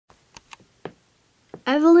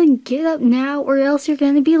Evelyn, get up now or else you're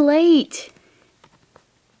gonna be late.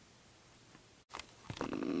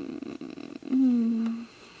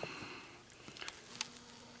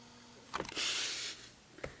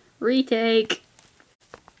 Retake.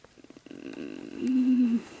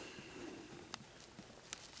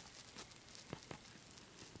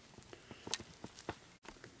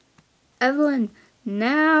 Evelyn,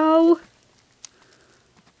 now.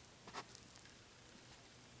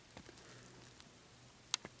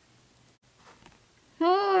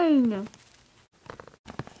 Fine.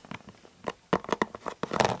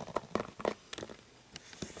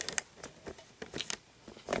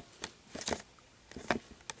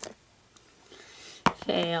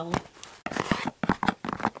 Fail.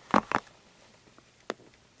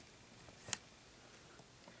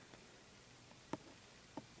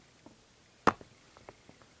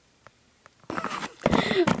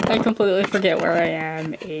 I completely forget where I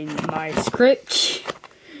am in my script.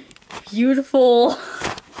 Beautiful.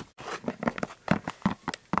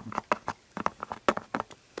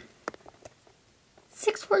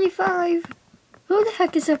 $6:45. Who the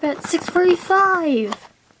heck is up at 6:45?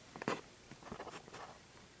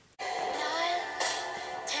 9,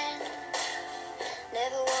 10,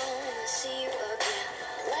 never wanna see you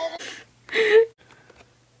again. 11.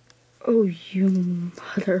 Oh, you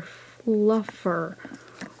mother fluffer.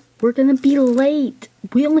 We're gonna be late.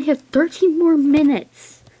 We only have 13 more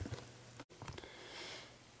minutes.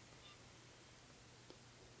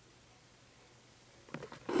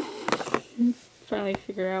 Finally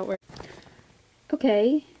figure out where.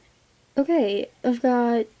 Okay, I've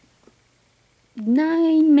got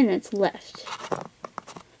 9 minutes left.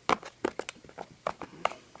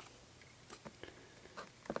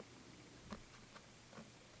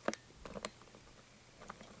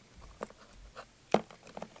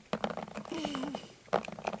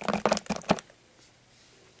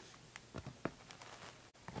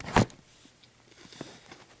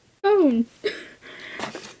 Oh.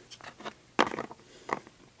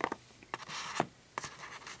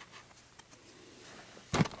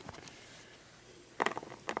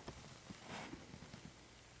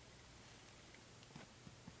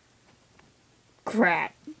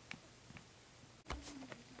 Crap.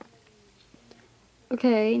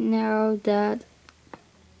 Okay, now that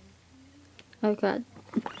I've got.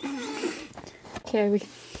 Okay, we.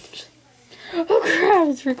 Oh crap!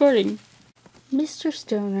 It's recording. Mr.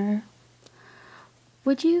 Stoner,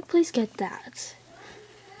 would you please get that?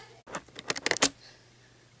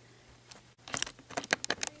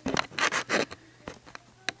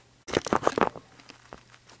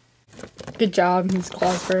 Good job, Ms.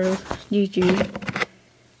 Cosgrove. You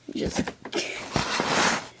just.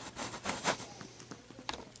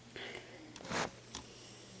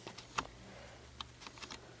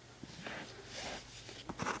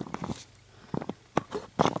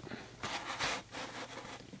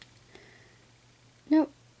 No.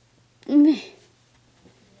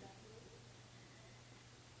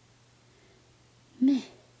 Meh.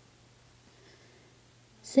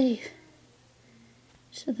 Save.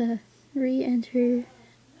 So the re-enter.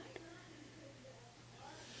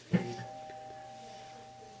 Let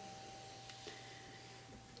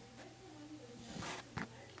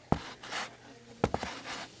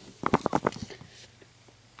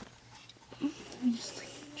me just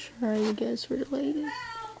try to guess related.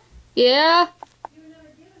 Yeah.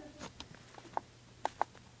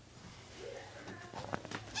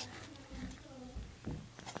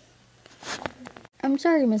 I'm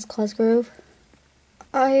sorry, Miss Cosgrove.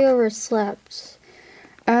 I overslept.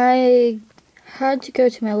 I had to go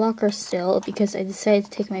to my locker still because I decided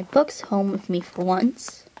to take my books home with me for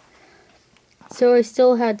once. So I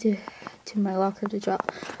still had to my locker to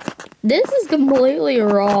drop. This is completely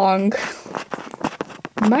wrong.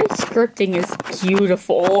 My scripting is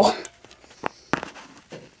beautiful.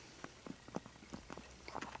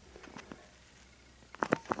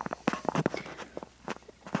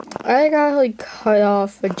 I gotta like cut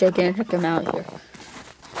off a gigantic amount here.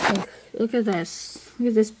 Like, look at this. Look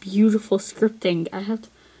at this beautiful scripting. I have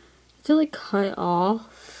to like cut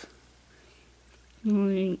off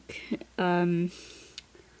like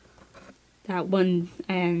that one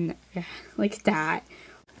and like that.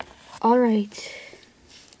 Alright.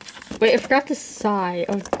 Wait, I forgot to sigh.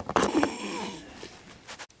 Oh.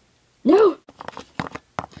 No!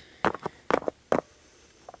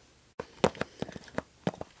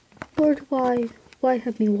 Lord, why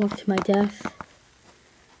have me walk to my death?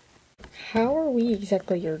 How are we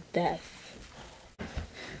exactly your death?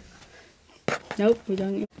 Nope, we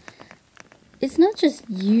don't. It's not just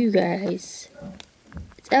you guys.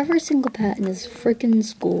 It's every single pet in this freaking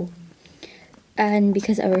school. and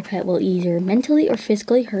because every pet will either mentally or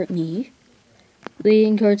physically hurt me,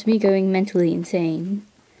 leading towards me going mentally insane,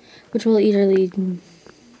 which will either lead...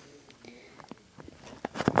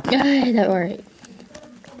 that right.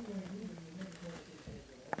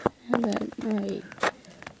 That right.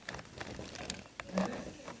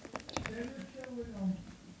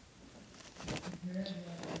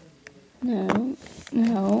 No.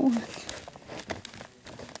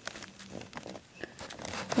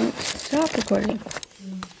 Don't stop recording.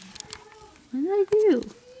 What did I do?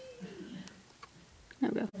 There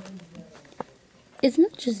we go. It's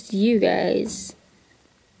not just you guys.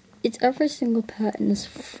 It's every single pet in this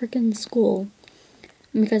freaking school.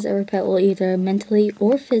 Because every pet will either mentally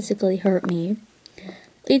or physically hurt me,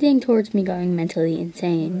 leading towards me going mentally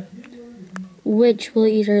insane, which will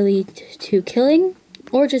either lead to killing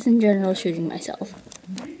or just in general shooting myself.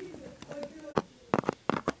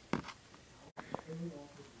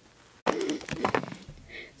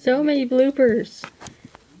 So many bloopers.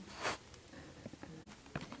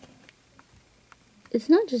 It's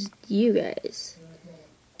not just you guys.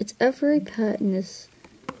 It's every pet in this.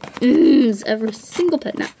 It's every single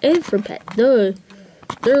pet, not every pet.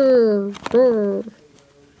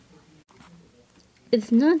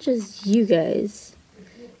 It's not just you guys.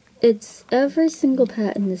 It's every single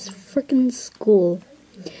pet in this freaking school.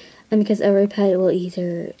 And because every pet will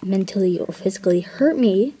either mentally or physically hurt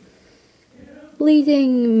me,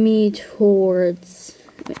 leading me towards...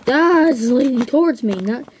 it's leading towards me,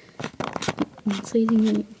 not... It's leading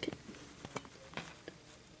me...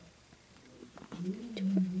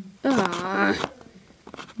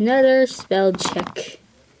 Another spell check.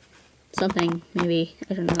 Something, maybe.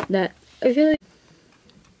 I don't know. That... I feel like...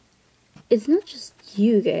 It's not just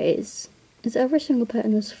you guys. It's every single pet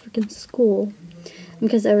in this freaking school.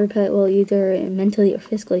 Because every pet will either mentally or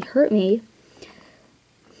physically hurt me,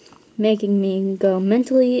 making me go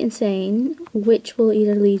mentally insane, which will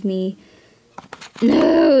either lead me...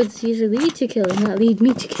 No, it's either lead to killing, not lead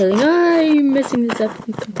me to killing. I'm messing this up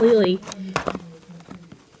completely.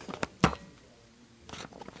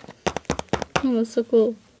 Oh, that's so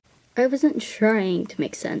cool. I wasn't trying to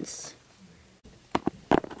make sense.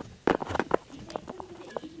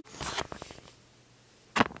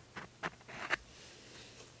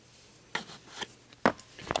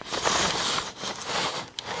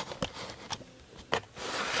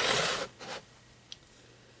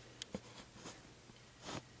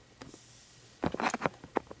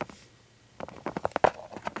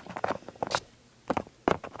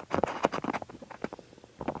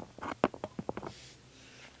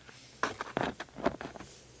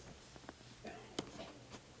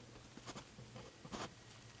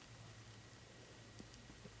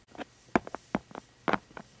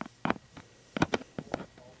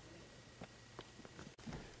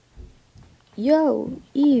 Yo,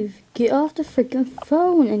 Eve, get off the freaking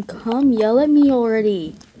phone and come yell at me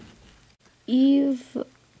already. Eve...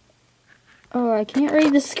 Oh, I can't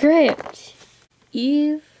read the script.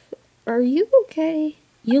 Eve, are you okay?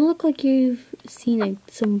 You look like you've seen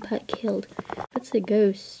some pet killed. That's a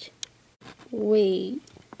ghost. Wait.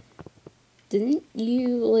 Didn't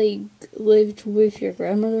you, lived with your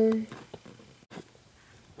grandmother?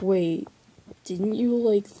 Wait. Didn't you,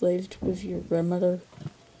 lived with your grandmother?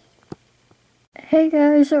 Hey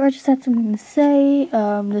guys, so I just had something to say.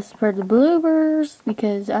 This is for the bloopers,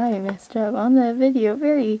 because I messed up on the video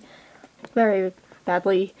very, very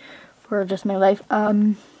badly for just my life.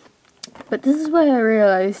 But this is what I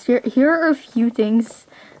realized. Here are a few things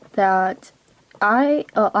that I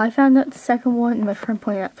found out the second one and my friend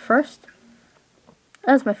pointed out the first.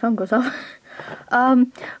 As my phone goes off.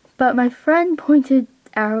 But my friend pointed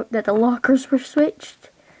out that the lockers were switched.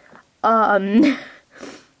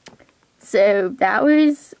 So that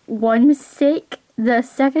was one mistake. The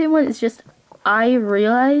second one is just I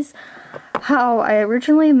realized how I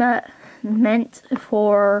originally meant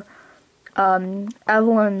for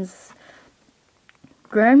Evelyn's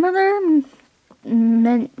grandmother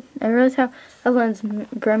I realized how Evelyn's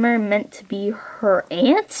grandmother meant to be her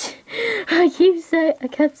aunt. I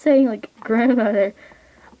kept saying grandmother,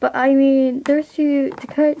 but I mean there's two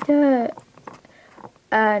Dakota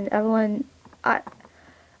and Evelyn.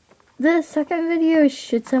 The second video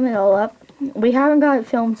should sum it all up. We haven't got it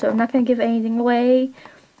filmed, so I'm not going to give anything away.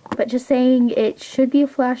 But just saying it should be a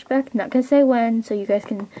flashback. Not going to say when, so you guys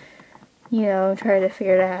can, try to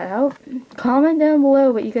figure that out. Comment down below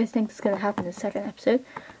what you guys think is going to happen in the second episode.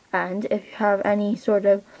 And if you have any sort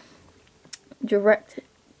of direct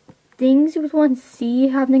things you would want to see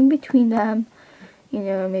happening between them,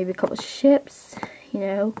 maybe a couple ships,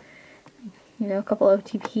 a couple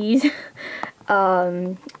OTPs.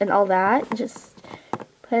 and all that, just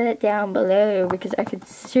put it down below because I could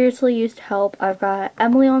seriously use help. I've got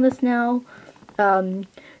Emily on this now.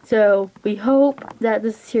 So we hope that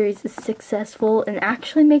this series is successful and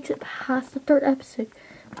actually makes it past the 3rd episode,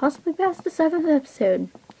 possibly past the 7th episode.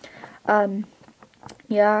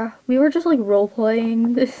 Yeah, we were just like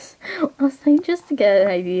role-playing this last night just to get an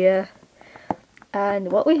idea.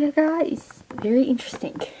 And what we got is very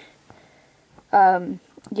interesting.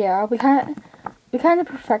 Yeah, we kind of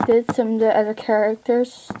perfected some of the other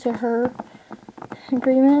characters to her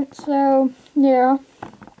agreement, so yeah.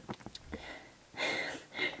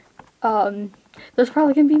 There's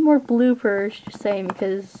probably gonna be more bloopers, just saying,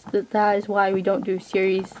 because that is why we don't do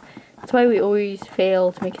series. That's why we always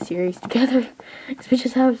fail to make a series together. Because we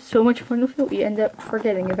just have so much fun with it, we end up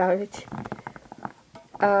forgetting about it.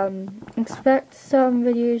 Expect some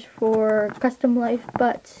videos for custom life,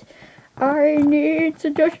 but I need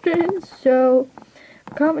suggestions, so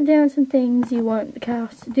comment down some things you want the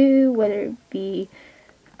cast to do, whether it be,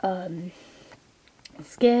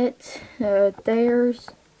 skit, theirs,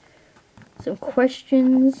 some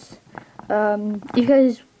questions. If you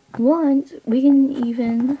guys want, we can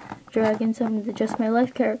even drag in some of the Just My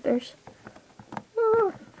Life characters.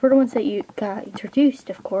 For the ones that you got introduced,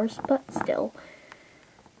 of course, but still.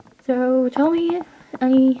 So tell me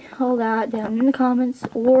all that down in the comments,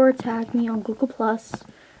 or tag me on Google+.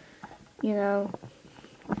 You know,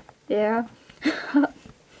 yeah.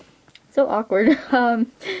 So awkward.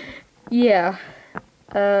 Yeah.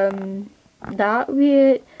 That would be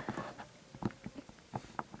it.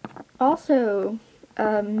 Also,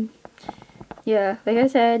 yeah, like I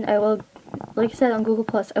said on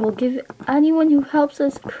Google+, I will give anyone who helps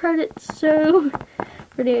us credit, so,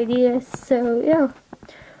 for the ideas, so, yeah.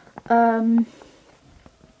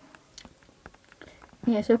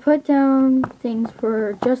 Yeah, so put down things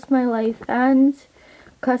for Just My Life and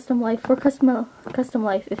Custom Life. For Custom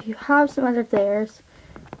Life, if you have some other theirs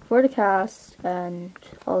for the cast and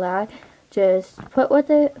all that, just put what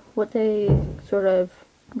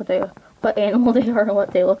animal they are and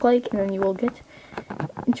what they look like, and then you will get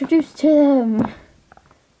introduced to them.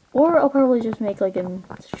 Or I'll probably just make like a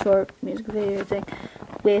short music video thing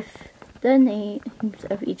with the names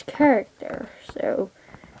of each character, so,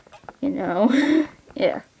 you know.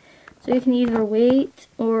 Yeah, so you can either wait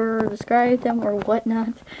or describe them or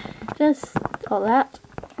whatnot, just all that.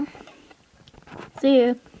 See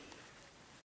you.